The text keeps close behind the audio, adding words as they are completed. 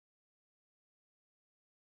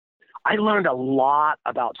I learned a lot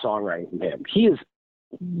about songwriting from him. He is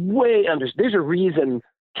there's a reason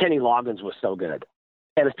Kenny Loggins was so good.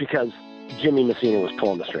 And it's because Jimmy Messina was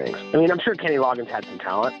pulling the strings. I mean, I'm sure Kenny Loggins had some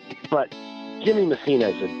talent, but Jimmy Messina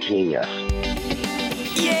is a genius.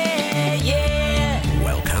 Yeah, yeah.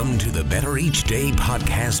 Welcome to the Better Each Day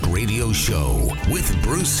podcast radio show with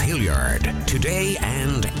Bruce Hilliard. Today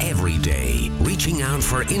and every day, reaching out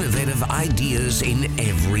for innovative ideas in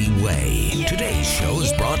every way. Yeah, Today's show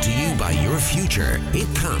is brought to you by Your Future.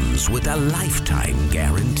 It comes with a lifetime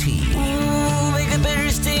guarantee. Ooh, make it better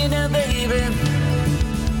stay now, baby.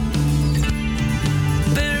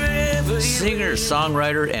 Singer,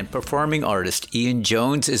 songwriter, and performing artist Ian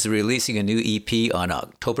Jones is releasing a new EP on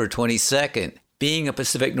October 22nd. Being a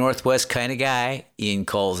Pacific Northwest kind of guy, Ian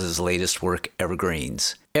calls his latest work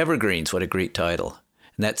Evergreens. Evergreens, what a great title.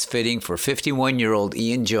 And that's fitting for 51-year-old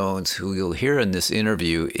Ian Jones, who you'll hear in this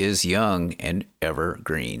interview is young and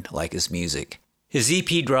evergreen, like his music. His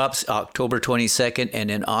EP drops October 22nd, and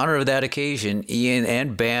in honor of that occasion, Ian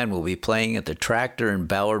and band will be playing at the Tractor in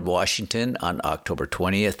Ballard, Washington on October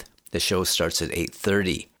 20th. The show starts at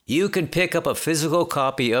 8:30. You can pick up a physical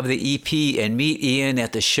copy of the EP and meet Ian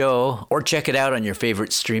at the show or check it out on your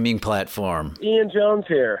favorite streaming platform. Ian Jones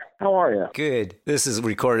here. How are you? Good. This is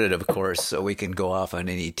recorded, of course, so we can go off on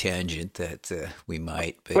any tangent that we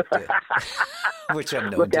might, but which I'm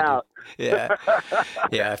known Look to out. do. Yeah.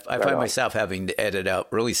 I find myself having to edit out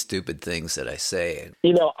really stupid things that I say.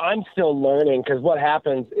 You know, I'm still learning because what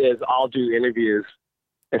happens is I'll do interviews,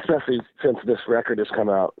 especially since this record has come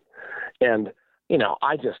out. And, you know,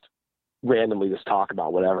 I just randomly just talk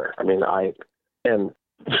about whatever. I mean, and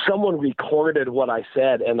someone recorded what I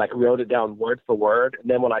said and like wrote it down word for word. And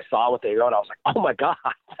then when I saw what they wrote, I was like, oh my God,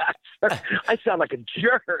 I sound like a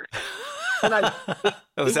jerk. And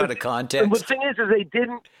It was out of context. And the thing is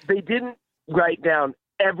they didn't write down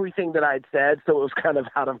everything that I'd said. So it was kind of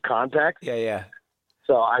out of context. Yeah.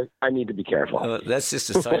 So I need to be careful. That's just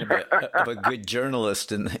a sign of a good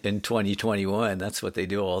journalist in 2021. That's what they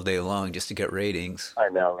do all day long just to get ratings. I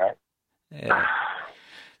know, right? Yeah.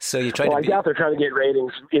 So you try I doubt they're trying to get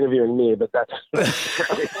ratings interviewing me, but that's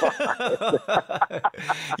probably fine.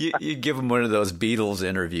 you give them one of those Beatles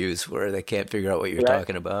interviews where they can't figure out what you're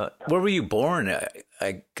talking about. Where were you born?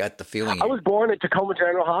 I got the feeling. I was born at Tacoma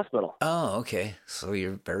General Hospital. Oh, okay. So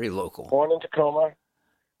you're very local. Born in Tacoma,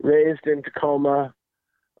 raised in Tacoma.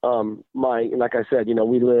 Like I said, you know,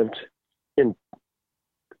 we lived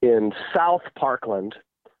in South Parkland,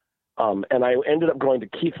 and I ended up going to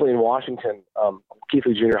Keithley in Washington,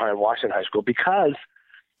 Keithley Junior High and Washington High School because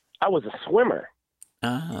I was a swimmer.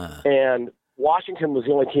 And Washington was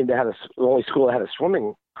the only school that had a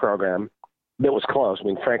swimming program that was close. I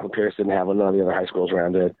mean, Franklin Pierce didn't have one, none of the other high schools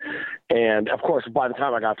around it. And of course, by the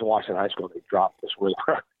time I got to Washington High School, they dropped the swimming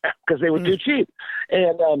program because they were too cheap.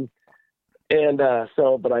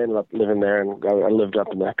 But I ended up living there, and I lived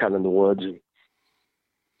up in that kind of in the woods. And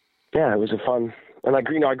yeah, it was a fun. And I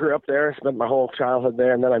grew up there, spent my whole childhood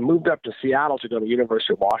there, and then I moved up to Seattle to go to the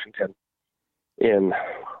University of Washington in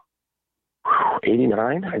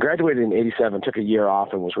 '89. I graduated in '87, took a year off,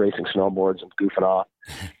 and was racing snowboards and goofing off,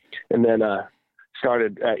 and then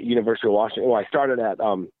started at University of Washington. Well, I started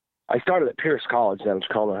at Pierce College down in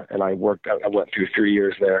Tacoma, and I went through 3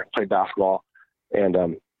 years there, played basketball,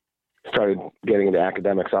 and started getting into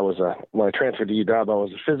academics. When I transferred to UW, I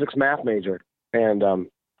was a physics math major, and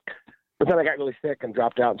but then I got really sick and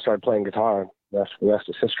dropped out and started playing guitar. The rest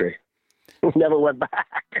is history. Never went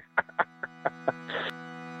back.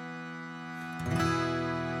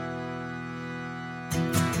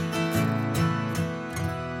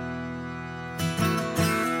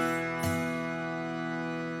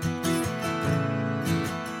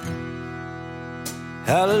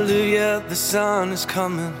 Hallelujah, the sun is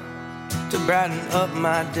coming to brighten up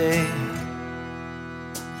my day.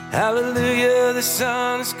 Hallelujah, the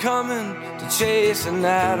sun is coming to chase the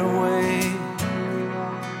night away.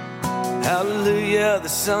 Hallelujah, the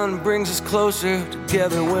sun brings us closer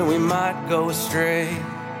together when we might go astray.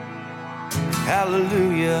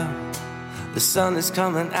 Hallelujah, the sun is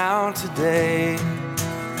coming out today.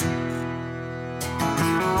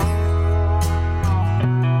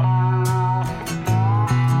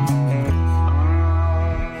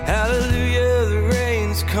 Hallelujah, the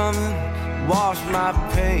rain's coming, wash my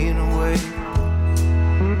pain away.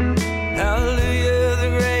 Hallelujah,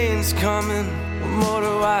 the rain's coming, what more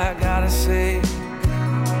do I gotta say?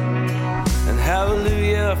 And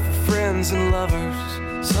hallelujah for friends and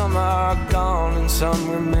lovers, some are gone and some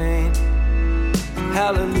remain.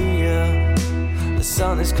 Hallelujah, the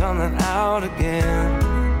sun is coming out again.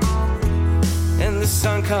 And the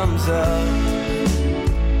sun comes up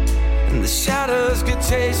and the shadows get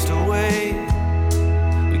chased away.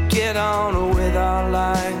 We get on with our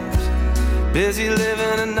lives, busy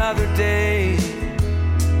living another day.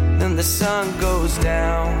 Then the sun goes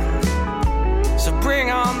down, so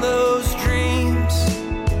bring on those dreams.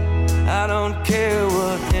 I don't care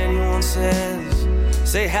what anyone says,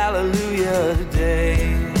 say hallelujah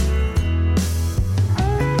today.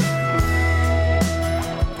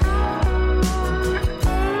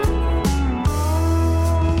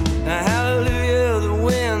 Now hallelujah, the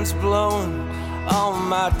wind's blowing all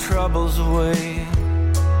my troubles away.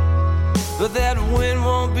 But that wind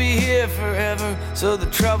won't be here forever, so the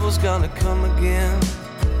trouble's gonna come again.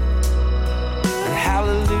 And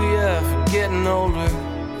hallelujah for getting older,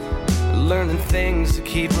 learning things to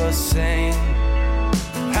keep us sane.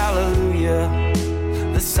 Hallelujah,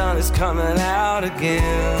 the sun is coming out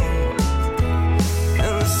again.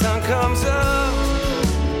 And the sun comes up,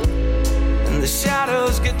 and the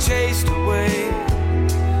shadows get chased away.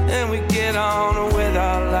 And we get on with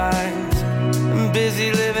our lives, I'm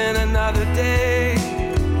busy living another day.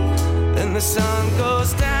 Then the sun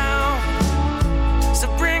goes down, so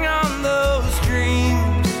bring on those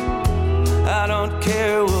dreams. I don't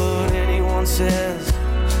care what anyone says,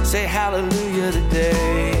 say hallelujah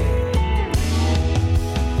today.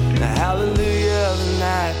 Now hallelujah, the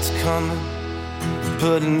night's coming,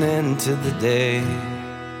 put an end to the day.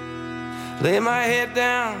 Lay my head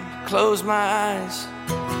down, close my eyes,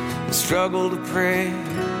 and struggle to pray,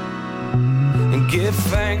 and give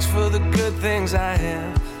thanks for the good things I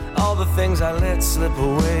have, all the things I let slip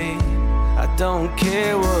away. I don't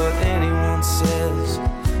care what anyone says,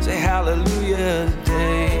 say hallelujah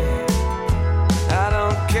today. I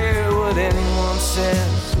don't care what anyone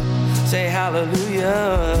says, say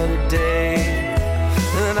hallelujah today.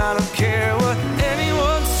 And I don't care what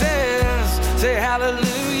anyone says, say hallelujah.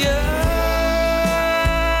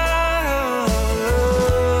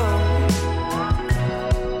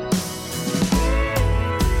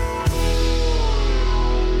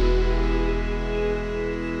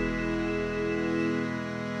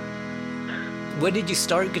 When did you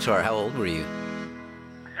start guitar? How old were you?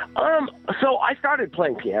 So I started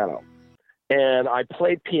playing piano, and I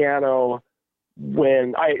played piano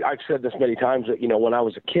when I've said this many times that, when I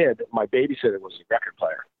was a kid, my babysitter was a record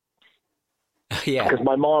player. Yeah. Because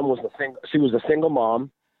my mom was she was a single mom,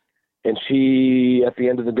 and she, at the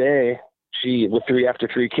end of the day, after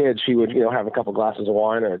three kids, she would, have a couple glasses of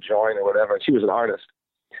wine or a joint or whatever. She was an artist.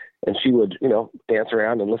 And she would, dance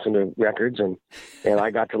around and listen to records, and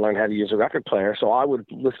I got to learn how to use a record player. So I would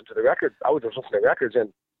listen to the records. I would just listen to records,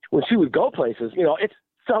 and when she would go places, it's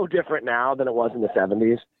so different now than it was in the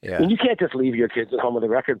 70s. Yeah. And you can't just leave your kids at home with a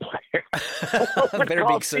record player. Better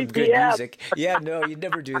be some good music. Yeah, no, you'd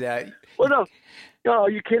never do that. Well, no,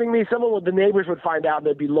 are you kidding me? The neighbors would find out, and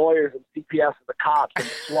there'd be lawyers and CPS and the cops, and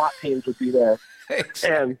the SWAT teams would be there.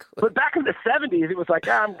 Exactly. But back in the 70s, it was like,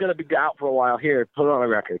 I'm going to be out for a while here, put on a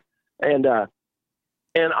record. And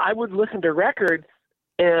I would listen to records,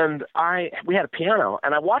 and we had a piano,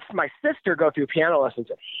 and I watched my sister go through piano lessons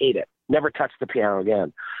and hate it, never touched the piano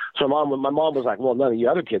again. So my mom was like, well, none of you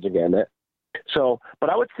other kids are getting it. So, but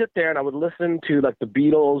I would sit there and I would listen to like the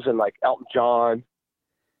Beatles and like Elton John,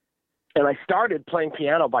 and I started playing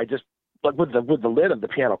piano by just like with the lid of the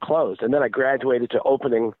piano closed, and then I graduated to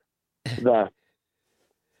opening the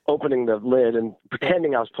lid and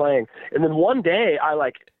pretending I was playing. And then one day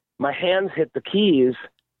my hands hit the keys,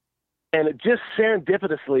 and it just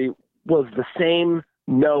serendipitously was the same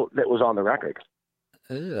note that was on the record.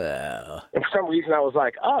 And for some reason I was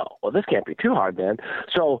like, oh, well, this can't be too hard then.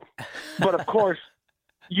 So, but of course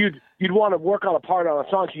you'd want to work on a part on a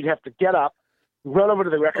song. So you'd have to get up, run over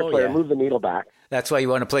to the record player, move the needle back. That's why you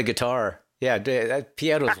want to play guitar. Yeah. That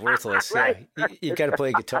piano's worthless. Right. Yeah. You got to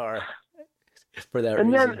play guitar for that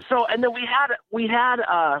and reason. Then we had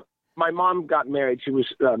my mom got married. She was,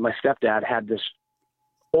 my stepdad had this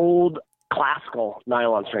old classical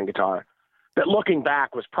nylon string guitar that, looking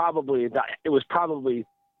back, was probably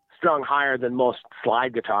strung higher than most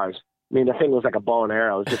slide guitars. I mean, the thing was like a bow and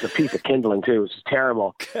arrow. It was just a piece of kindling too. It was just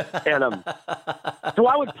terrible. And so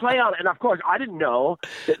I would play on it, and of course I didn't know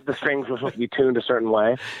that the strings were supposed to be tuned a certain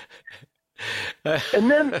way. And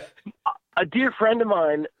then a dear friend of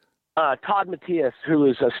mine, Todd Matthias, who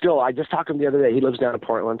is I just talked to him the other day. He lives down in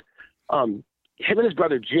Portland. Him and his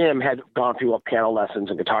brother Jim had gone through piano lessons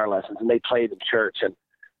and guitar lessons, and they played in church, and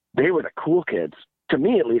they were the cool kids, to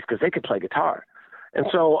me at least, because they could play guitar. And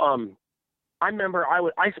so I remember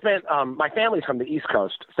I spent my family's from the East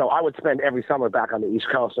Coast, so I would spend every summer back on the East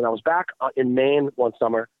Coast. And I was back in Maine one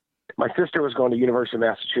summer. My sister was going to University of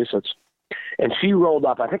Massachusetts, and she rolled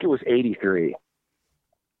up. I think it was '83.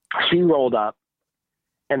 she rolled up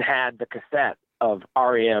and had the cassette of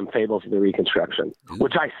REM Fables of the Reconstruction,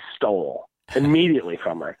 which I stole immediately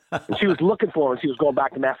from her. And she was looking for it, and she was going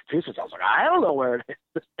back to Massachusetts. I was like, I don't know where it is.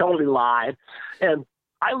 It's totally lied. And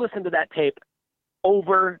I listened to that tape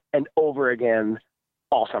over and over again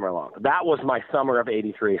all summer long. That was my summer of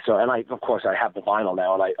 '83. So, and of course, I have the vinyl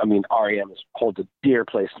now, and I mean, REM holds a dear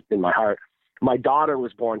place in my heart. My daughter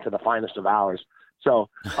was born to the finest of hours. So,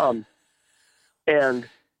 and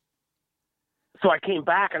so I came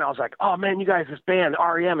back and I was like, oh man, you guys, this band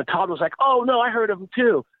REM. And Todd was like, oh no, I heard of them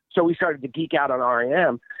too. So we started to geek out on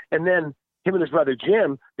REM. And then him and his brother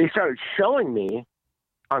Jim, they started showing me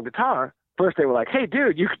on guitar. First they were like, hey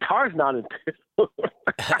dude, your guitar's not in tune.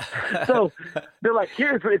 So they're like,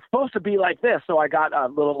 it's supposed to be like this. So I got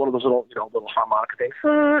one of those little harmonica things.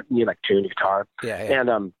 And you like tune your guitar.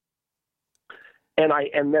 Yeah.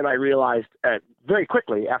 And then I realized very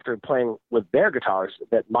quickly after playing with their guitars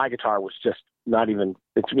that my guitar was just not even.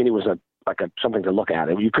 It was something to look at,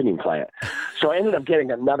 and you couldn't even play it. So I ended up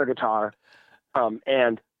getting another guitar,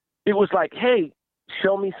 and it was like, hey,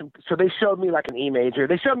 show me some. So they showed me like an E major.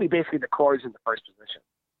 They showed me basically the chords in the first position,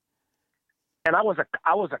 and I was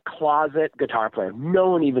a closet guitar player.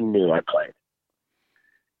 No one even knew I played.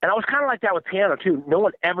 And I was kind of like that with piano too. No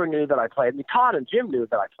one ever knew that I played. I mean, Todd and Jim knew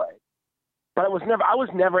that I played. But I was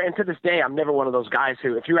never, and to this day, I'm never one of those guys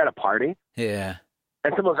who, if you're at a party, yeah,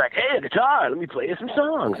 and someone's like, hey, a guitar, let me play you some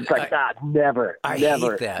songs. It's like, never. I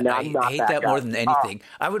hate that. No, I hate that more than anything.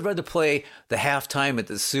 I would rather play the halftime at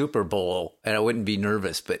the Super Bowl, and I wouldn't be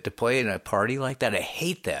nervous. But to play in a party like that, I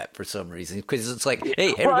hate that for some reason. Because it's like,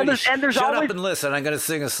 hey, everybody, shut up and listen. I'm going to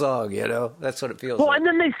sing a song, That's what it feels like. Well, and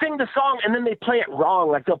then they sing the song, and then they play it wrong.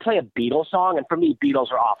 Like, they'll play a Beatles song, and for me,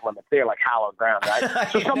 Beatles are off limits. They're like hallowed ground, right?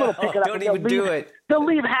 So someone will pick it up. Don't even do it. They'll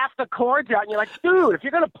leave half the chords out, and you're like, dude, if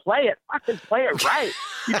you're going to play it, fucking play it right.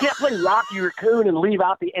 You can't play Rocky Raccoon and leave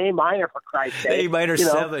out the A minor, for Christ's sake. A minor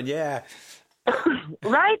 7, yeah.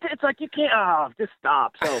 Right? It's like you can't. Just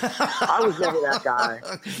stop. So I was never that guy.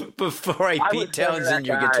 Before I Pete Townsend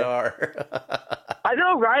your guitar. I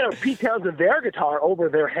know, right? Or Pete Townsend their guitar over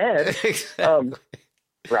their head. Exactly.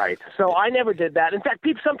 Right. So I never did that. In fact,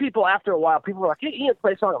 some people after a while, people were like, "Hey, Ian,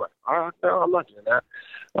 play a song." I'm like, "No, I'm not doing that."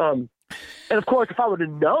 And of course, if I would have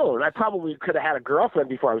known, I probably could have had a girlfriend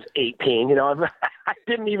before I was 18. It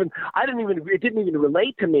didn't even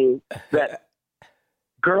relate to me that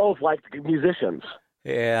girls liked musicians.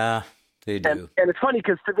 Yeah, they do. And it's funny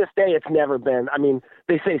because to this day, it's never been. I mean,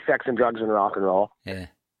 they say sex and drugs and rock and roll. Yeah.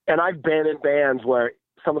 And I've been in bands where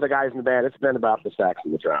some of the guys in the band, it's been about the sex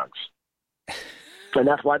and the drugs. And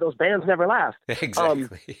that's why those bands never last.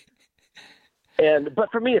 Exactly. But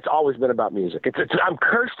for me, it's always been about music. I'm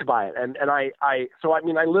cursed by it. And I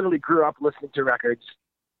literally grew up listening to records,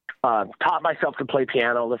 taught myself to play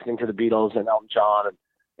piano, listening to the Beatles and Elton John.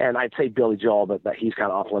 And I'd say Billy Joel, but he's kind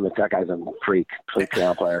of off limits. That guy's a freak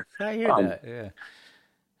piano player. I hear that. Yeah.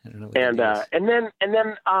 I don't know what and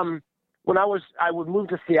then when I would move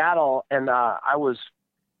to Seattle, and I was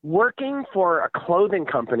working for a clothing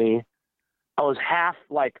company. I was half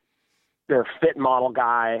like their fit model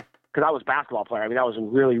guy because I was a basketball player. I mean, I was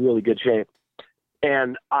in really, really good shape.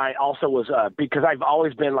 And I also was, because I've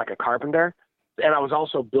always been like a carpenter, and I was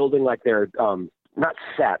also building like their, not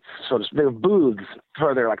sets, so to speak, their booths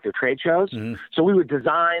for their trade shows. Mm-hmm. So we would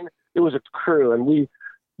design, it was a crew, and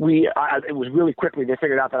it was really quickly, they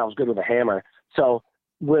figured out that I was good with a hammer. So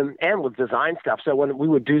and with design stuff. So when we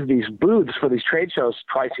would do these booths for these trade shows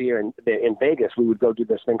twice a year in Vegas, we would go do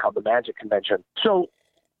this thing called the Magic Convention. So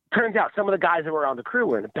turns out some of the guys that were on the crew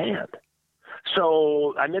were in a band.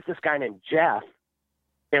 So I met this guy named Jeff,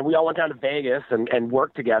 and we all went down to Vegas and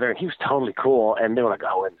worked together, and he was totally cool. And they were like,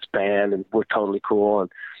 oh, in this band, and we're totally cool.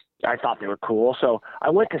 And I thought they were cool. So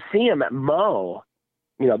I went to see him at Mo.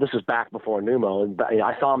 This was back before Numo. And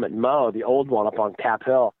I saw him at Mo, the old one up on Cap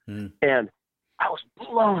Hill. Mm. And I was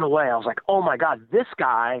blown away. I was like, oh my God, this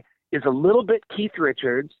guy is a little bit Keith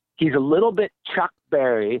Richards. He's a little bit Chuck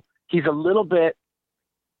Berry. He's a little bit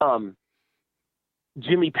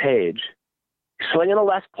Jimmy Page, swinging a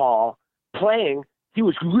Les Paul, playing. He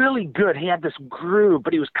was really good. He had this groove,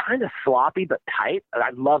 but he was kind of sloppy but tight. And I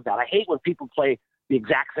love that. I hate when people play the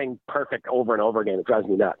exact same perfect over and over again. It drives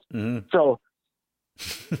me nuts. Mm-hmm. So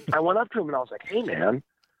I went up to him and I was like, hey, man.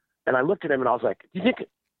 And I looked at him and I was like, do you think,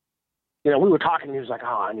 we were talking, and he was like,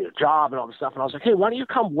 oh, I need a job and all this stuff. And I was like, hey, why don't you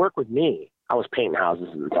come work with me? I was painting houses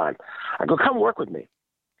at the time. I go, come work with me.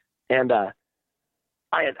 And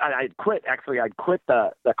I'd quit. Actually, I'd quit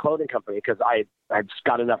the clothing company because I'd just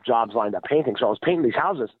got enough jobs lined up painting. So I was painting these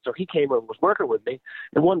houses. So he came and was working with me.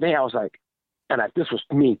 And one day I was like, this was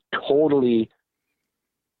me totally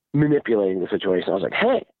manipulating the situation. I was like,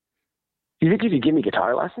 hey, do you think you could give me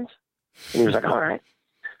guitar lessons? And he was like, all right.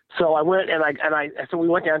 So I went so we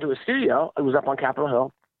went down to his studio. It was up on Capitol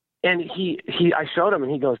Hill. And I showed him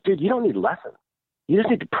and he goes, dude, you don't need lessons. You just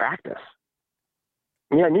need to practice.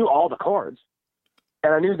 I mean, I knew all the chords.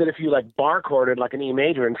 And I knew that if you like bar chorded like an E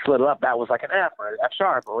major and slid it up, that was like an F or an F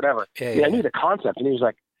sharp or whatever. I knew the concept. And he was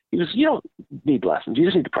like, you don't need lessons. You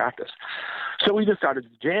just need to practice. So we just started to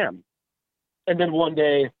jam. And then one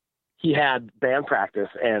day he had band practice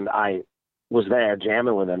and I was there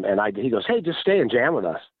jamming with him. And he goes, hey, just stay and jam with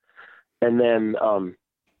us. And then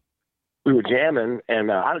we were jamming. And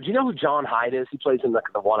do you know who John Hyde is? He plays in the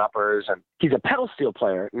One-Uppers. And he's a pedal steel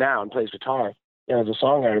player now and plays guitar as a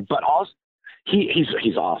songwriter. But also,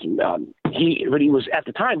 he's awesome. But he was, at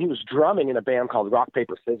the time, he was drumming in a band called Rock,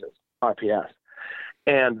 Paper, Scissors, RPS.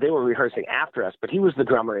 And they were rehearsing after us, but he was the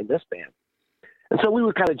drummer in this band. And so we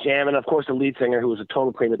were kind of jamming. Of course, the lead singer, who was a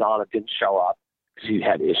total prima donna, didn't show up because he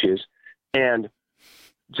had issues. And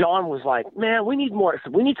John was like, man, we need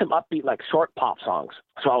some upbeat, like short pop songs.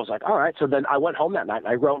 So I was like, all right. So then I went home that night and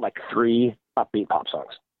I wrote like 3 upbeat pop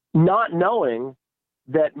songs, not knowing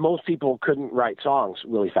that most people couldn't write songs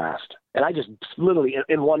really fast. And I just literally,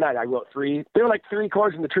 in one night, I wrote 3. They were like 3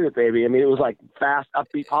 chords in the truth, baby. I mean, it was like fast,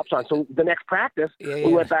 upbeat pop songs. So the next practice,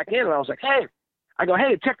 we went back in, and I was like, hey,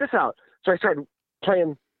 check this out. So I started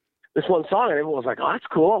playing this one song, and everyone was like, oh, that's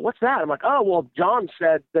cool. What's that? I'm like, oh, well, John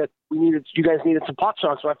said that you guys needed some pop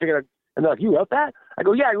songs, so I figured, and they're like, you wrote that? I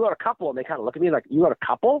go, yeah, I wrote a couple. And they kind of look at me like, you wrote a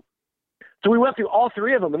couple? So we went through all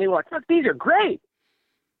 3 of them, and they were like, look, these are great.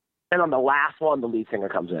 And on the last one, the lead singer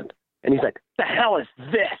comes in. And he's like, the hell is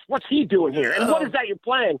this? What's he doing here? And what is that you're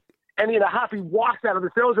playing? And Huffy walks out of the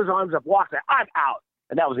throws his arms up, walks out, I'm out.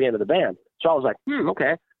 And that was the end of the band. So I was like,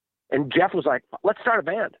 okay. And Jeff was like, let's start a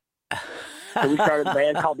band. So we started a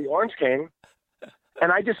band called the Orange King.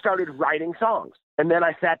 And I just started writing songs. And then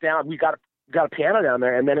I sat down, we got a piano down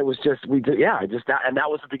there. And then it was just, and that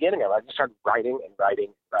was the beginning of it. I just started writing and writing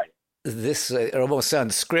and writing. This it almost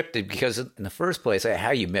sounds scripted because in the first place, how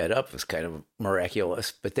you met up was kind of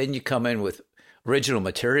miraculous. But then you come in with original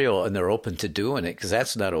material and they're open to doing it because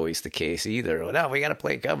that's not always the case either. No, we got to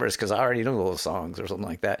play covers because I already know those songs or something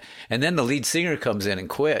like that. And then the lead singer comes in and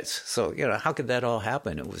quits. So, how could that all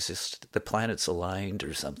happen? It was just the planets aligned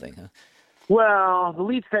or something. Huh? Well, the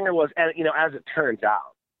lead singer was, as it turns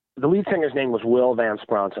out, the lead singer's name was Will Van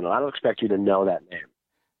Spronson. And I don't expect you to know that name.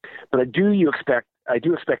 But I do expect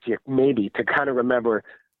you maybe to kind of remember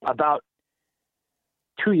about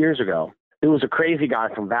 2 years ago, there was a crazy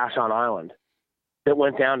guy from Vashon Island that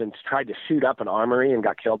went down and tried to shoot up an armory and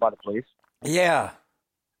got killed by the police. Yeah.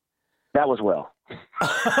 That was Will.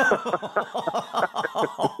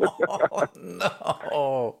 Oh,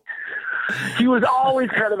 no. He was always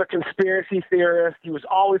kind of a conspiracy theorist. He was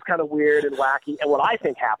always kind of weird and wacky. And what I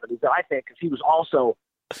think happened is that because he was also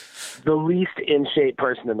the least in shape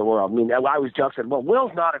person in the world. I mean, I was joking, well,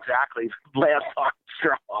 Will's not exactly Lance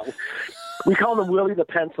Armstrong. We called him Willie the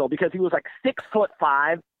Pencil because he was like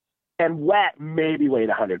 6'5" and wet, maybe weighed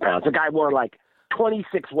 100 pounds. The guy wore like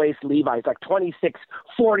 26 waist Levi's, like 26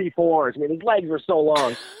 44s. I mean, his legs were so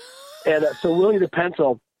long. And so Willie the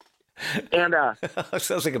Pencil, and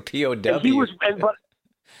sounds like a POW. And he was, but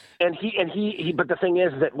the thing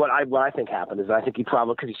is that what I think happened is I think he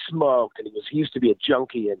probably, because he smoked and he used to be a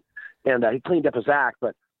junkie and he cleaned up his act,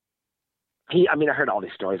 but I heard all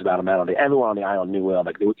these stories about him. Everyone on the island knew Will.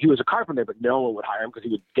 Like he was a carpenter, but no one would hire him because he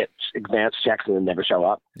would get advance checks and then never show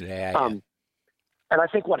up. Yeah. And I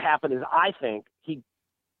think what happened is I think he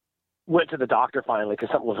went to the doctor finally because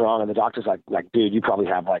something was wrong, and the doctor's like, dude, you probably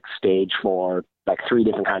have like stage 4, like 3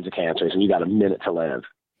 different kinds of cancers, and you got a minute to live.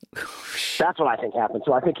 That's what I think happened.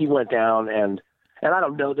 So I think he went down, and I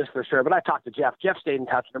don't know this for sure, but I talked to Jeff. Jeff stayed in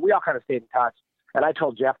touch with him. We all kind of stayed in touch. And I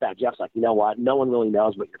told Jeff that. Jeff's like, you know what? No one really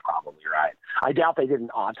knows, but you're probably right. I doubt they did an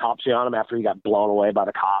autopsy on him after he got blown away by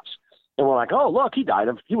the cops. And we're like, oh, look, he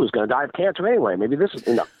was going to die of cancer anyway. Maybe this is,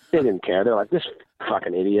 they didn't care. They're like, this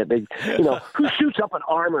fucking idiot. They, who shoots up an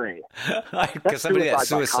armory? Because somebody that's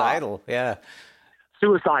suicidal. Yeah.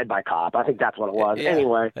 Suicide by cop. I think that's what it was. Yeah.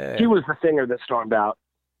 Anyway, he was the singer that stormed out.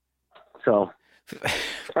 So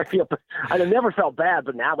I never felt bad,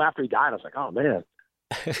 but now after he died, I was like, oh, man.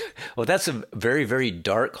 Well, that's a very, very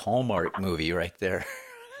dark Hallmark movie right there.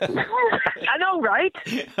 I know, right?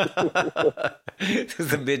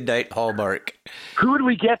 The Midnight Hallmark. Who would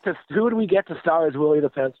we get to star as Willie the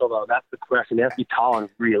Pencil, though? That's the question. He has to be tall and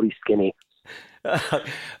really skinny.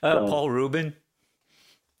 Paul Rubin.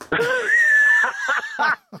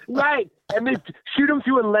 Right, and they shoot him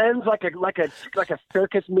through a lens like a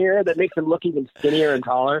circus mirror that makes him look even skinnier and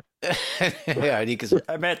taller. Yeah, because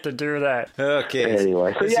I meant to do that. okay.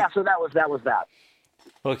 Anyway, so that was that.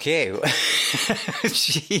 Okay.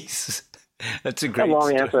 Jeez. That's a great A long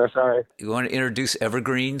story. answer. Sorry. You want to introduce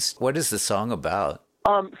Evergreens? What is the song about?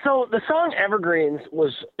 So the song Evergreens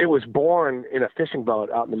was born in a fishing boat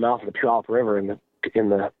out in the mouth of the Puyallup River in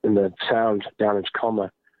the Sound down in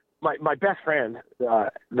Tacoma. My best friend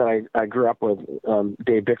that I grew up with,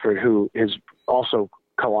 Dave Bickford, who has also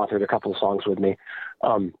co-authored a couple of songs with me.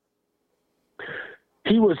 I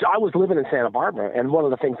was living in Santa Barbara, and one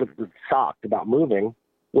of the things that sucked about moving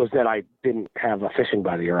was that I didn't have a fishing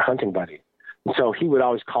buddy or a hunting buddy. And so he would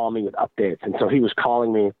always call me with updates. And so he was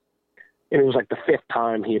calling me, and it was like the fifth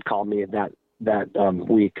time he had called me that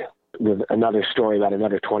week with another story about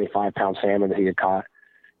another 25-pound salmon that he had caught.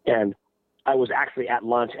 And I was actually at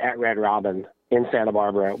lunch at Red Robin in Santa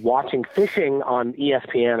Barbara watching fishing on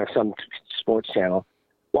ESPN or some sports channel,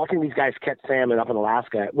 watching these guys catch salmon up in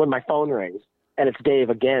Alaska when my phone rings. And it's Dave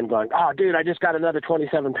again going, "Oh, dude, I just got another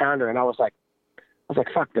 27-pounder." And I was like,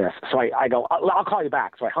 fuck this. So I go, I'll call you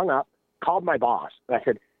back. So I hung up, called my boss, and I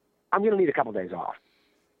said, "I'm going to need a couple days off."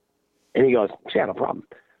 And he goes, "Yeah, no problem."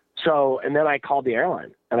 So, and then I called the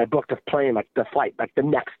airline, and I booked a plane, like the flight, like the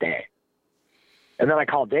next day. And then I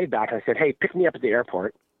called Dave back, and I said, "Hey, pick me up at the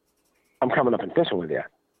airport. I'm coming up and fishing with you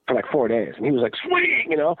for like 4 days." And he was like, "Sweet,"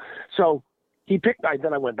 you know? So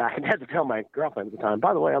then I went back and had to tell my girlfriend at the time,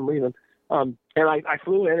 "By the way, I'm leaving." And I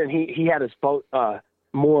flew in, and he had his boat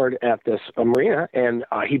moored at this marina, and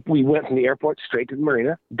we went from the airport straight to the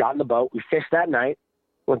marina, got in the boat, we fished that night,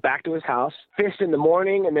 went back to his house, fished in the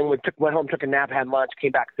morning, and then went home, took a nap, had lunch,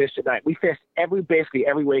 came back, fished at night. We fished basically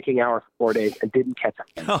every waking hour for 4 days and didn't catch a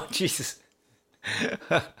Oh, Jesus.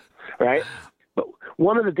 Right? But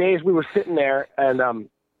one of the days we were sitting there, and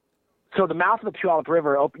so the mouth of the Puyallup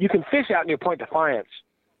River, you can fish out near Point Defiance.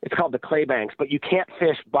 It's called the Clay Banks, but you can't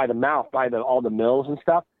fish by the mouth, by all the mills and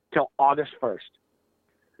stuff, till August 1st.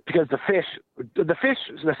 Because the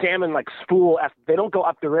salmon like spool, they don't go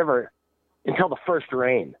up the river until the first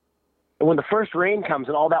rain. And when the first rain comes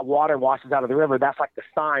and all that water washes out of the river, that's like the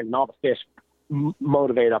sign, and all the fish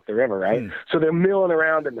motivate up the river, right? So they're milling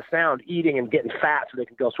around in the Sound, eating and getting fat so they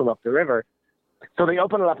can go swim up the river. So they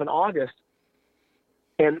open it up in August,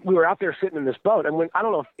 and we were out there sitting in this boat. And I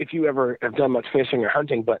don't know if you ever have done much fishing or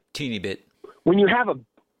hunting, but Teeny bit. when you have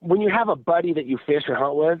a buddy that you fish or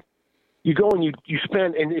hunt with, you go and you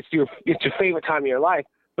spend, and it's your favorite time of your life,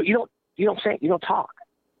 but you don't talk.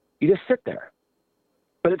 You just sit there.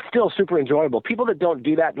 But it's still super enjoyable. People that don't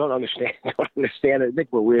do that don't understand it. I think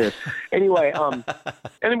we're weird. Anyway, and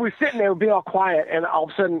then we're sitting there, we'd be all quiet, and all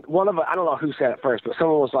of a sudden, I don't know who said it first, but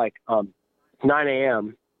someone was like, 9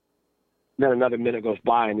 a.m., then another minute goes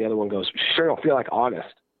by, and the other one goes, "Sure don't feel like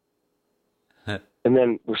August." And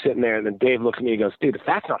then we're sitting there, and then Dave looks at me and goes, "Dude, if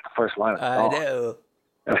that's not the first line of the song." I know.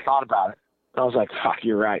 And I thought about it. I was like, fuck,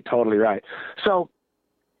 you're right. Totally right. So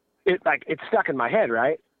it stuck in my head,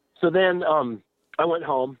 right? So then I went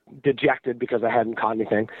home dejected because I hadn't caught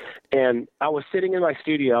anything. And I was sitting in my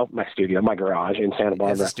garage in Santa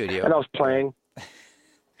Barbara. That's a studio. And I was playing.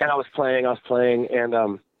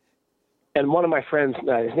 And one of my friends,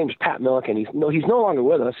 his name is Pat Milliken. He's no longer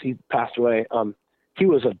with us. He passed away. He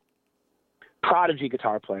was a prodigy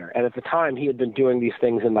guitar player. And at the time he had been doing these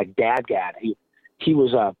things in like Dadgad. He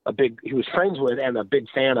was he was friends with and a big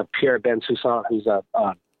fan of Pierre Bensoussan, who's a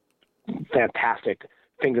fantastic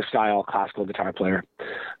fingerstyle classical guitar player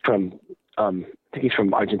from, I think he's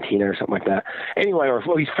from Argentina or something like that. Anyway,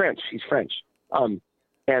 he's French.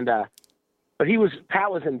 But he was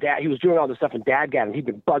doing all this stuff in Dadgad, and he'd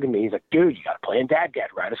been bugging me. He's like, "Dude, you got to play in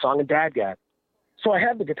Dadgad, write a song in Dadgad." So I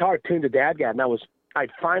had the guitar tuned to Dadgad, and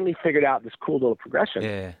I'd finally figured out this cool little progression.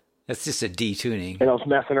 Yeah. That's just a D tuning. And I was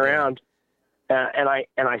messing around. And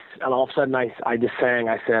all of a sudden I just sang.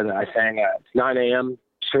 I sang it's 9 a.m.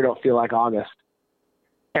 Sure don't feel like August,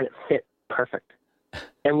 and it fit perfect.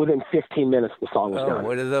 And within 15 minutes, the song was done.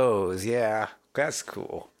 What are those? Yeah, that's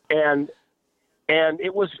cool. And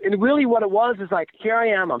really what it was is like, here I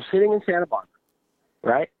am. I'm sitting in Santa Barbara,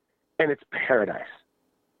 right? And it's paradise.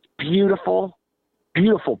 Beautiful,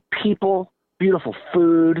 beautiful people, beautiful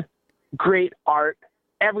food, great art.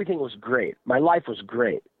 Everything was great. My life was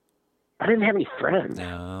great. I didn't have any friends.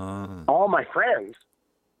 No. All my friends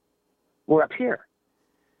were up here.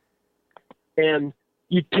 And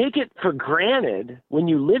you take it for granted when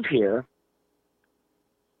you live here.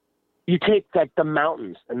 You take like the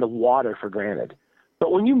mountains and the water for granted.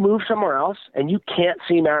 But when you move somewhere else and you can't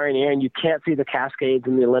see Marigny and you can't see the Cascades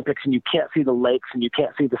and the Olympics and you can't see the lakes and you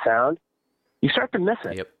can't see the Sound, you start to miss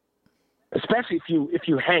it. Yep. Especially if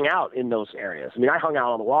you hang out in those areas. I mean, I hung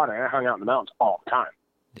out on the water and I hung out in the mountains all the time.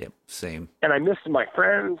 Yep. Same. And I missed my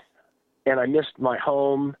friends and I missed my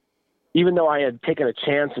home. Even though I had taken a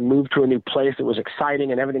chance and moved to a new place, it was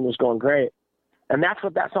exciting and everything was going great. And that's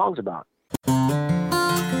what that song's about.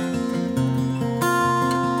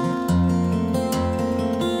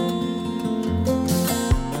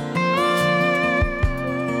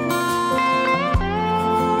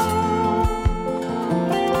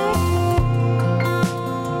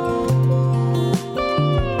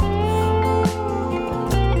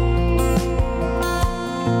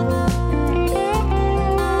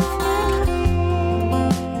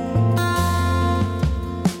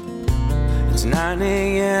 It's 9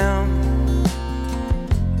 a.m.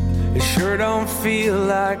 It sure don't feel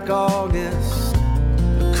like August.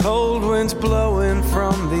 The cold wind's blowing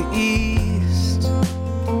from the east.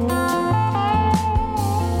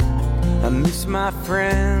 I miss my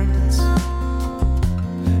friends.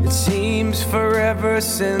 It seems forever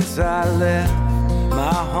since I left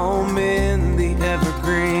my home in the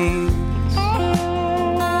Evergreens.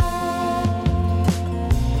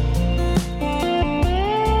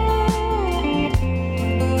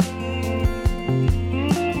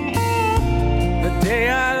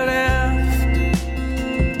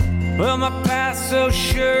 Well, my past so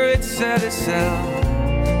sure it said itself,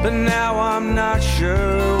 but now I'm not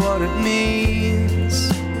sure what it means.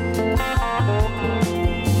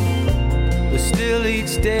 But still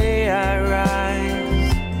each day I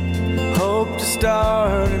rise, hope to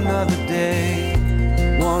start another day,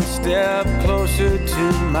 one step closer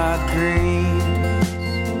to my dreams.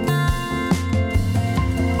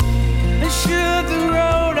 And should the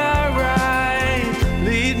road I ride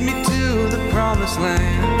lead me to the promised land,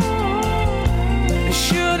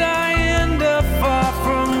 should I end up far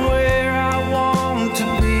from where I want to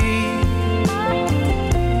be,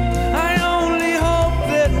 I only hope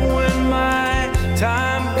that when my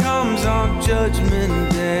time comes on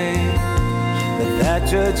Judgment Day, that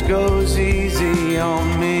judge goes easy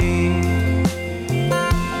on me.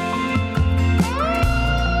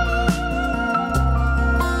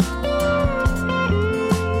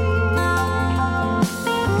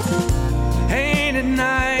 Ain't it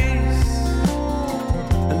nice?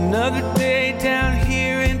 Another day down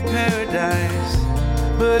here in paradise,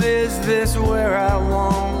 but is this where I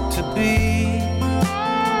want to be?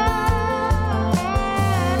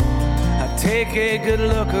 I take a good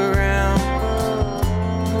look around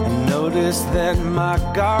and notice that my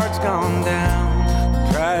guard's gone down.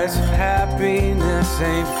 The price of happiness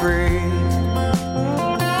ain't free.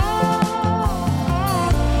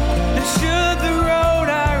 And should the road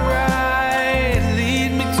I ride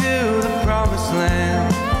lead me to the promised land,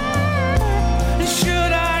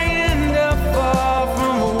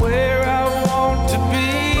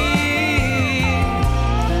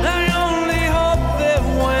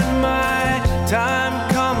 time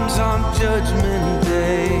comes on Judgment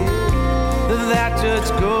Day, that judge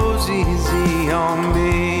goes easy on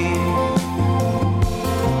me.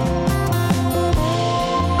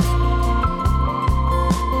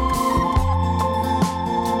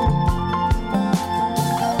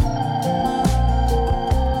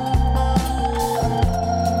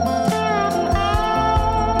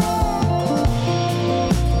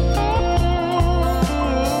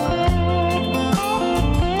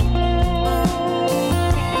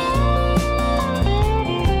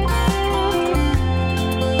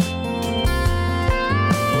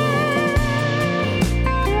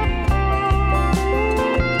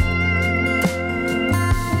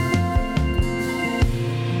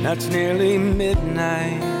 Now it's nearly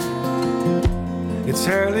midnight, it's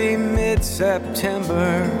early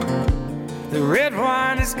mid-September. The red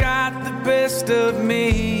wine has got the best of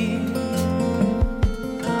me,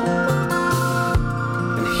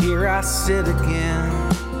 and here I sit again,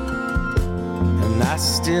 and I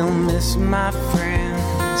still miss my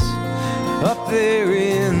friends up there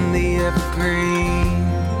in the Evergreens.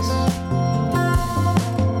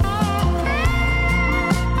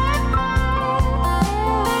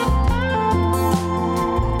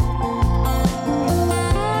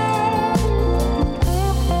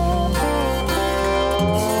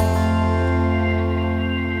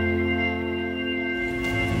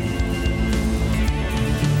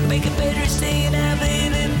 Make it better, stay now,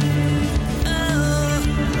 baby. Oh,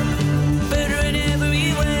 better in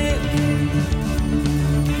every way.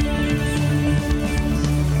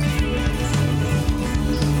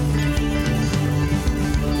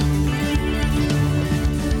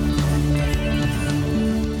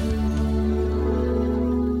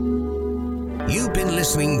 You've been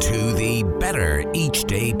listening to the Better Each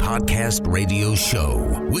Day podcast radio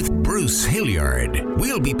show with Bruce Hilliard.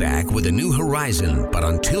 We'll be back with a new horizon, but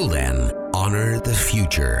until then, honor the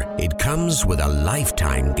future. It comes with a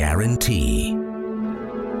lifetime guarantee.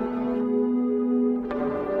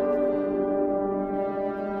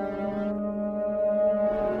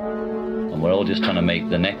 And we're all just trying to make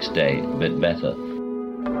the next day a bit better.